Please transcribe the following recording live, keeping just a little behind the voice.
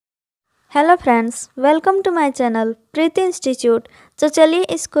Hello friends, welcome to my channel Preeti institute. तो चलिए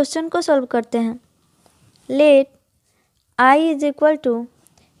इस क्वेश्चन को सॉल्व करते हैं। Late I is equal to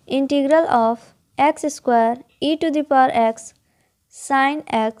integral of x square E to the power x sine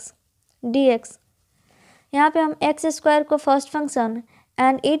x D x. यहाँ पे हम x square को first function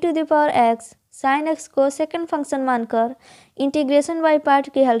and E to the power x sine x को second function मानकर integration by part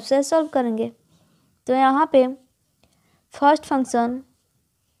की help से solve करेंगे। तो यहाँ पे first function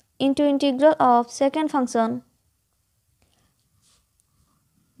into integral of second function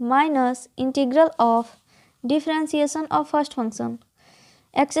minus integral of differentiation of first function।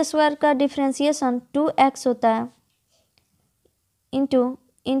 X square का differentiation 2x होता है into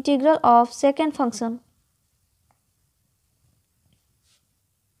integral of second function.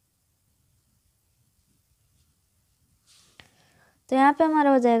 तो यहाँ पे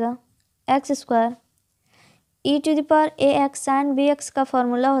हमारा हो जाएगा x square E to the power A x sine B x का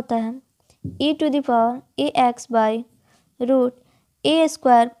फॉर्मूला होता है ई to the power A x by root A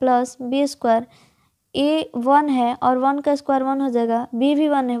square plus B square. ए 1 है और 1 का स्क्वायर 1 हो जाएगा, बी भी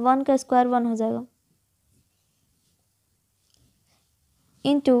 1 है, 1 का स्क्वायर 1 हो जाएगा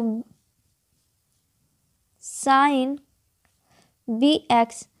into sine B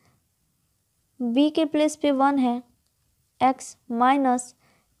x, B के प्लेस पे 1 है x minus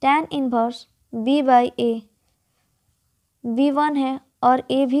tan inverse B by A, B 1 है और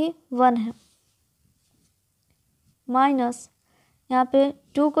ए भी 1 है माइनस यहाँ पे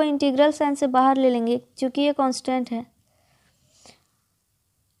 2 को इंटीग्रल साइन से बाहर ले लेंगे क्योंकि ये कांस्टेंट है।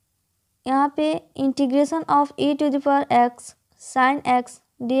 यहाँ पे integration of E to the power x sine x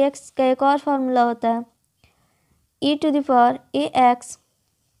D x का एक और फार्मूला होता है ई to the power A x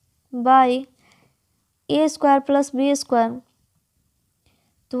by A square plus B square.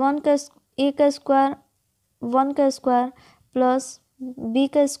 तो 1 का ए का स्क्वायर 1 का स्क्वायर प्लस बी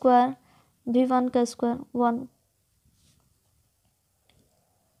का स्क्वायर भी 1 का स्क्वायर 1।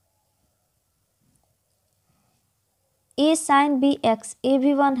 ए साइन बी एक्स, ए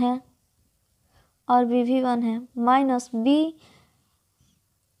भी 1 है और बी भी 1 है minus B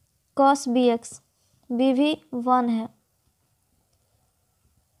cos B x, B भी 1 है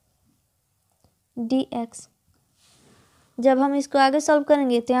डी एक्स। जब हम इसको आगे सॉल्व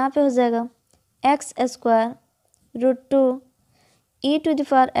करेंगे तो यहाँ पे हो जाएगा x square root 2 E to the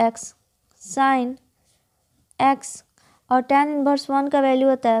power x sine x और tan इनवर्स 1 का वैल्यू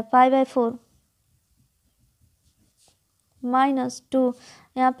होता है π/4 माइनस 2।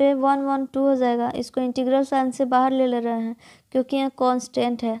 यहाँ पे 1 1 2 हो जाएगा, इसको इंटीग्रल साइन से बाहर ले रहे हैं क्योंकि यह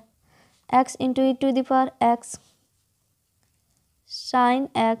कांस्टेंट है। x into E to the power x sine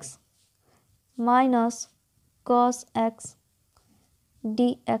x minus cos x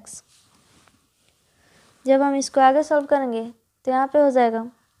D x. जब हम इसको आगे सॉल्व करेंगे तो यहाँ पे हो जाएगा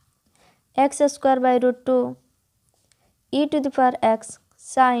x square by root 2 E to the power x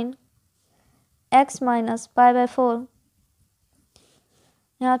sine x minus π/4।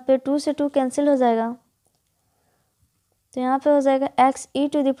 यहाँ पे 2 से 2 कैंसिल हो जाएगा तो यहाँ पे हो जाएगा x E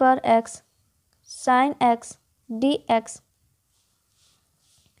to the power x sine x D x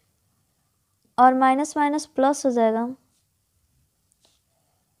और माइनस माइनस प्लस हो जाएगा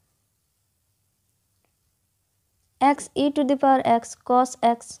x E to the power x cos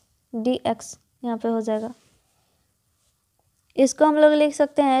x D x यहाँ पे हो जाएगा। इसको हम लोग लिख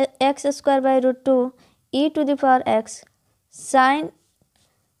सकते हैं x square by root 2 E to the power x sine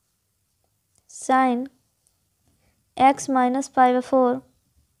x minus π/4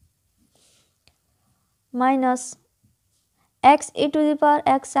 minus x E to the power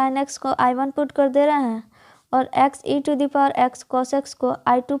x sine x को I1 पुट कर दे रहे हैं और x E to the power x cos x को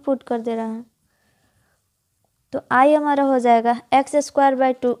I2 put कर दे रहे हैं। तो I हमारा हो जाएगा x square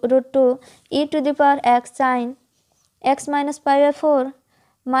by root 2 E to the power x sine x minus π/4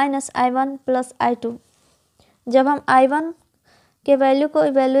 minus I1 plus I2। जब हम I1 के वैल्यू को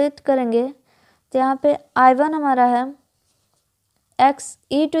इवेल्युएट करेंगे तो यहाँ पे I1 हमारा है x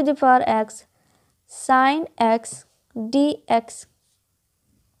E to the power x sine x D x.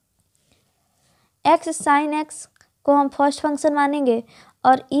 X sine x को हम फर्स्ट फंक्शन मानेंगे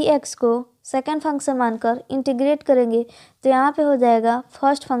और ई एक्स को सेकेंड फंक्शन मानकर इंटीग्रेट करेंगे तो यहाँ पे हो जाएगा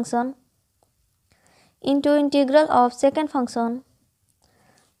first function into integral of second function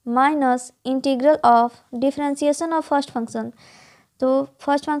minus integral of differentiation of first function. तो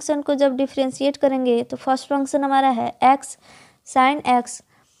फर्स्ट फंक्शन को जब डिफ्रेंशिएट करेंगे तो फर्स्ट फंक्शन हमारा है एक्स साइन एक्स,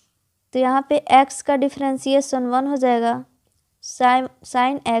 तो यहाँ पे x का डिफ्रेंसिएशन 1 हो जाएगा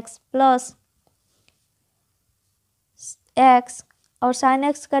साइन एक्स प्लस x और साइन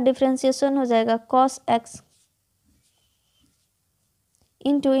एक्स का डिफ्रेंसिएशन हो जाएगा cos x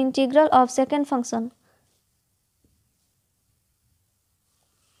into integral of second function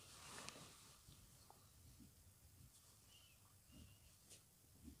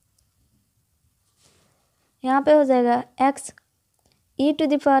यहाँ पे हो जाएगा x E to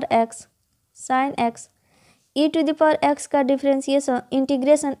the power x sine x. E to the power x का differentiation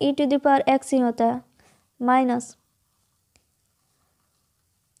integration E to the power x ही होता है माइनस।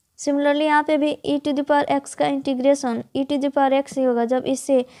 सिमिलरली यहाँ पे भी ई टू द पावर एक्स का integration E to the power x ही होगा। जब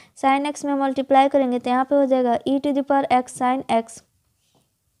इससे साइन एक्स में मल्टीप्लाई करेंगे तो यहाँ पे हो जाएगा ई to the power x sine x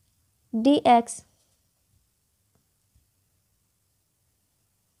D x.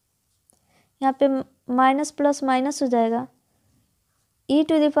 यहाँ पे माइनस प्लस माइनस हो जाएगा ई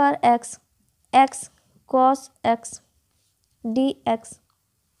to the power x x cos x D x.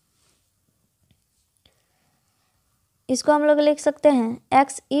 इसको हम लोग लिख सकते हैं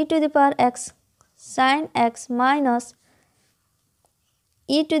x E to the power x sine x minus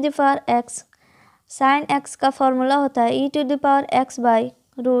E to the power x sine x का फॉर्मूला होता है ई to the power x by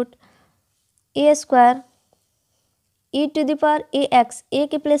root A square E to the power A x. ए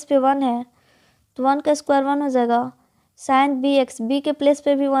के place पे 1 है तो 1 का square 1 हो जाएगा। साइन बी एक्स बी के प्लेस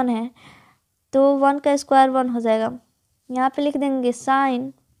पे भी 1 है तो 1 का स्क्वायर 1 हो जाएगा। यहाँ पे लिख देंगे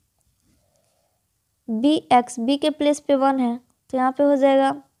साइन बी एक्स बी के प्लेस पे 1 है तो यहाँ पे हो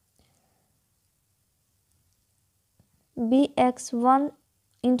जाएगा B x 1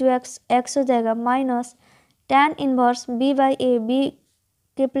 into x x हो जाएगा minus tan inverse B by A B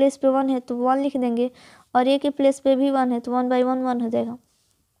के प्लेस पे 1 है तो 1 लिख देंगे और ए के प्लेस पे भी 1 है तो 1 बाई 1 1 हो जाएगा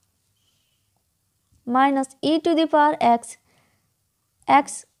minus E to the power x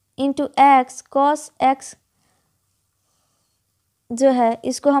x into x cos x जो है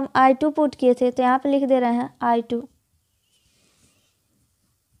इसको हम I2 पुट किए थे तो यहाँ पे लिख दे रहे हैं I2।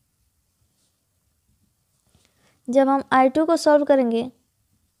 जब हम I2 को सॉल्व करेंगे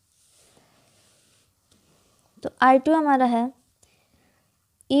तो I2 हमारा है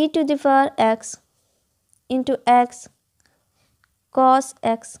ई to the power x into x cos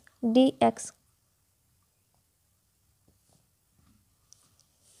x D x.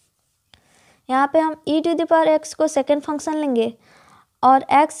 यहाँ पे हम ई टू द पावर एक्स को सेकेंड फंक्शन लेंगे और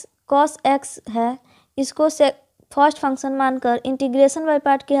एक्स कॉस एक्स है इसको से फर्स्ट फंक्शन मानकर इंटीग्रेशन बाय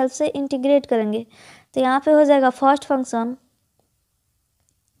पार्ट की हेल्प से इंटीग्रेट करेंगे तो यहाँ पे हो जाएगा first function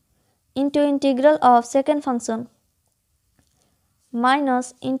into integral of second function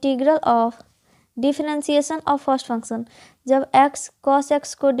minus integral of differentiation of first function. जब एक्स कॉस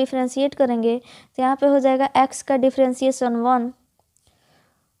एक्स को डिफरेंशिएट करेंगे तो यहाँ पे हो जाएगा एक्स का डिफरेंशिएशन 1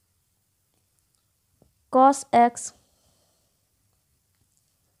 कॉस एक्स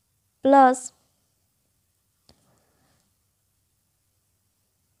प्लस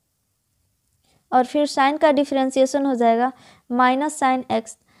और फिर साइन का डिफरेंशिएशन हो जाएगा माइनस साइन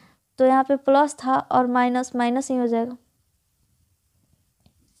एक्स। तो यहाँ पे प्लस था और माइनस माइनस ही हो जाएगा।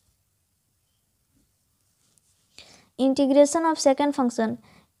 Integration of second function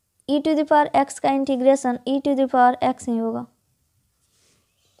E to the power x का integration E to the power x ही होगा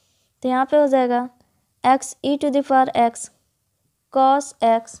तो यहाँ पे हो जाएगा x E to the power x cos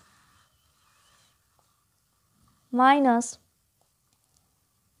x minus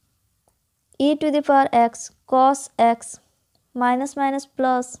E to the power x cos x minus minus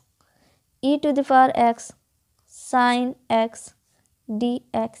plus E to the power x sine x D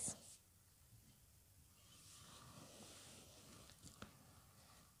x.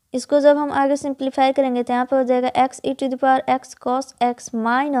 इसको जब हम आगे सिंप्लीफाई करेंगे तो यहाँ पे हो जाएगा x E to the power x cos x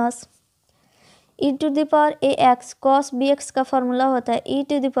minus E to the power A x cos B x का फॉर्मूला होता है ई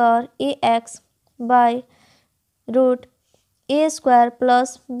to the power A x by root A square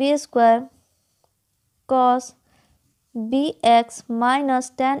plus B square cos B x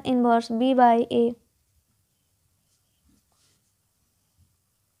minus tan inverse B by ए।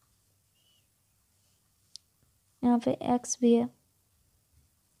 यहाँ पे x भी है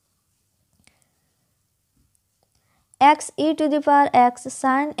x E to the power x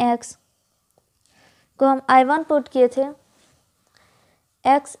sine x को हम I1 put किए थे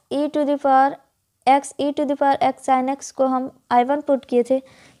x E to the power x sine x को हम I1 पुट किए थे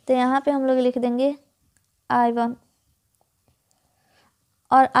तो यहाँ पे हम लोग लिख देंगे I1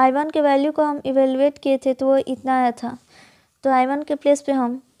 और I1 के वैल्यू को हम इवेलुएट किए थे तो वो इतना आया था तो I1 के प्लेस पे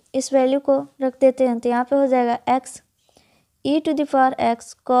हम इस वैल्यू को रख देते हैं तो यहाँ पे हो जाएगा x E to the power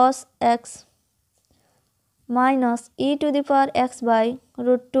x cos x minus E to the power x by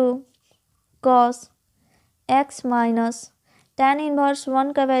root 2 cos x minus tan inverse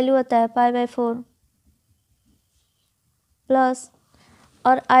 1 का वैल्यू होता है π/4 प्लस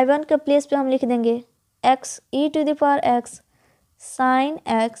और I1 के प्लेस पे हम लिख देंगे x E to the power x sine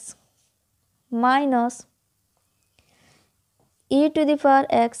x minus E to the power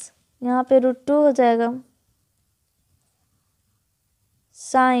x, यहाँ पे √2 हो जाएगा,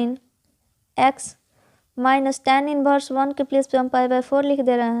 sine x minus tan inverse 1 के प्लेस पे हम π/4 लिख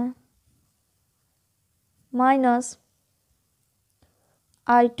दे रहे हैं, माइनस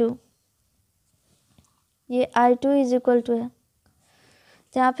I2, ये I2 इज इक्वल टू है,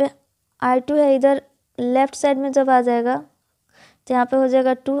 तो यहाँ पे I2 है, इधर लेफ्ट साइड में जब आ जाएगा तो यहाँ पे हो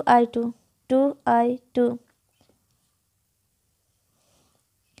जाएगा 2I2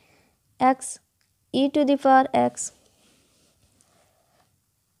 x e to the power x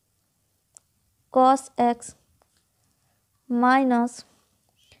cos x minus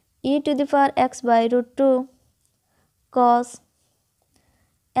e to the power x by √2 cos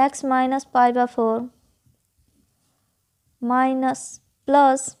x minus π/4 minus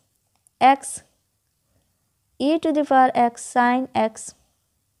plus x e to the power x sign x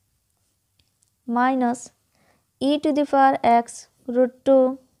minus e to the power x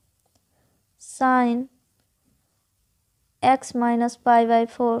 √2 sign x minus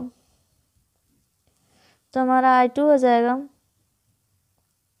π/4, तो हमारा I2 हो जाएगा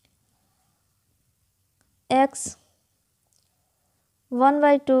x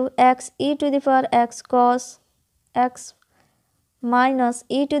 1/2 x e to the power x cos x minus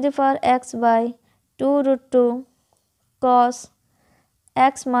e to the power x by 2√2 cos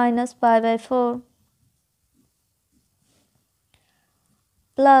x minus π/4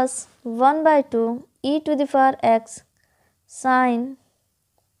 plus 1/2 e to the power x sign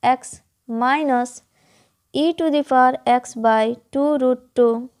x minus e to the power x by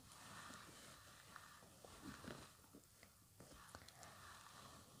 2√2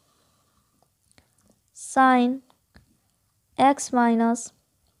 sign x minus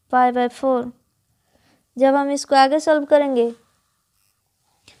π/4। जब हम इसको आगे solve करेंगे,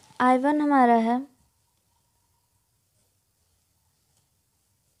 I1 हमारा है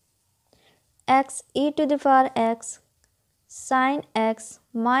x e to the power x sign x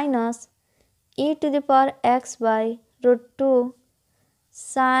minus e to the power x by √2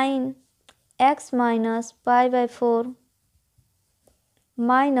 sign x minus π/4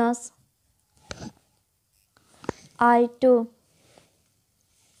 minus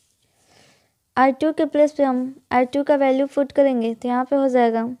I2 के place पे हम I2 का वैल्यू पुट करेंगे तो यहाँ पे हो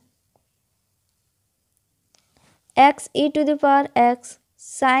जाएगा x e to the power x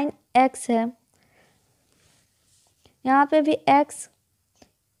sign x है, यहाँ पे भी x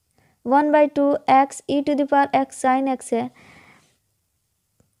 1/2 x e to the power x sign x है,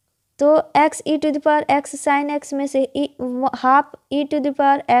 तो x e to the power x sign x में से half e to the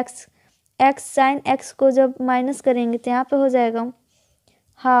power x x sign x को जब माइनस करेंगे तो यहाँ पे हो जाएगा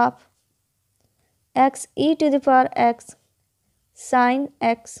half x e to the power x sign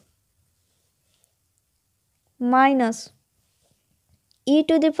x minus e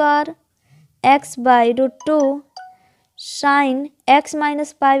to the power x by √2 sign x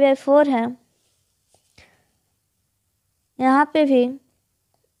minus π/4 है, यहाँ पे भी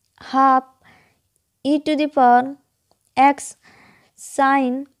half e to the power x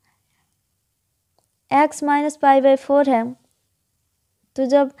sign x minus π/4 है, तो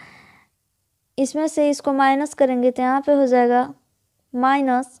जब इसमें से इसको माइनस करेंगे तो यहाँ पे हो जाएगा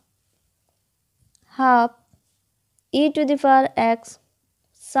minus half e to the power x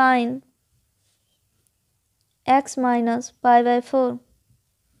sign x minus π/4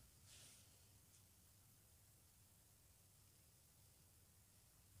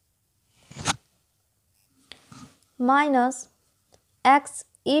 minus x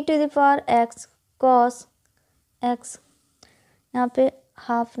e to the power x cos x, यहाँ पे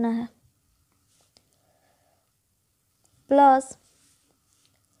हाफ ना है, plus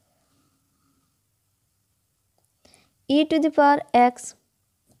e to the power x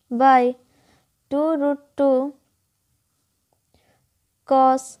by 2√2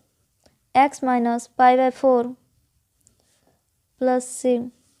 cos x minus π/4 plus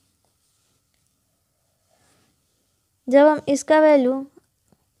c। जब हम इसका value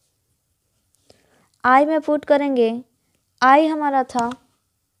I में put करेंगे, I हमारा था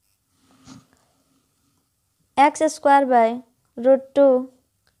x² by √2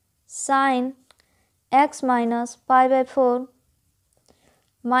 sign x minus π/4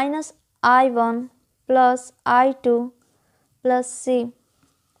 minus I1 plus I2 plus c।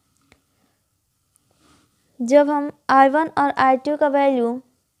 जब हम I1 और I2 का वैल्यू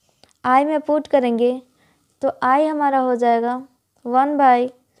I में पुट करेंगे तो I हमारा हो जाएगा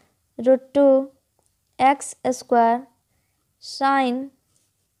 1/√2 x² sign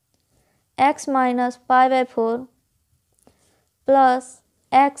x minus π/4 plus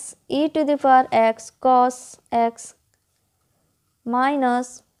x E to the power x cos x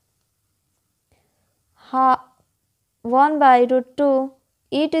minus 1/√2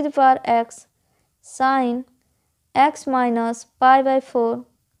 E to the power x sine x minus π/4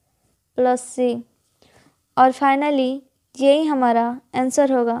 plus सी। और फाइनली यही हमारा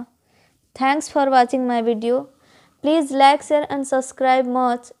आंसर होगा। Thanks for watching my video. Please like share and subscribe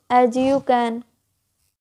much as you can।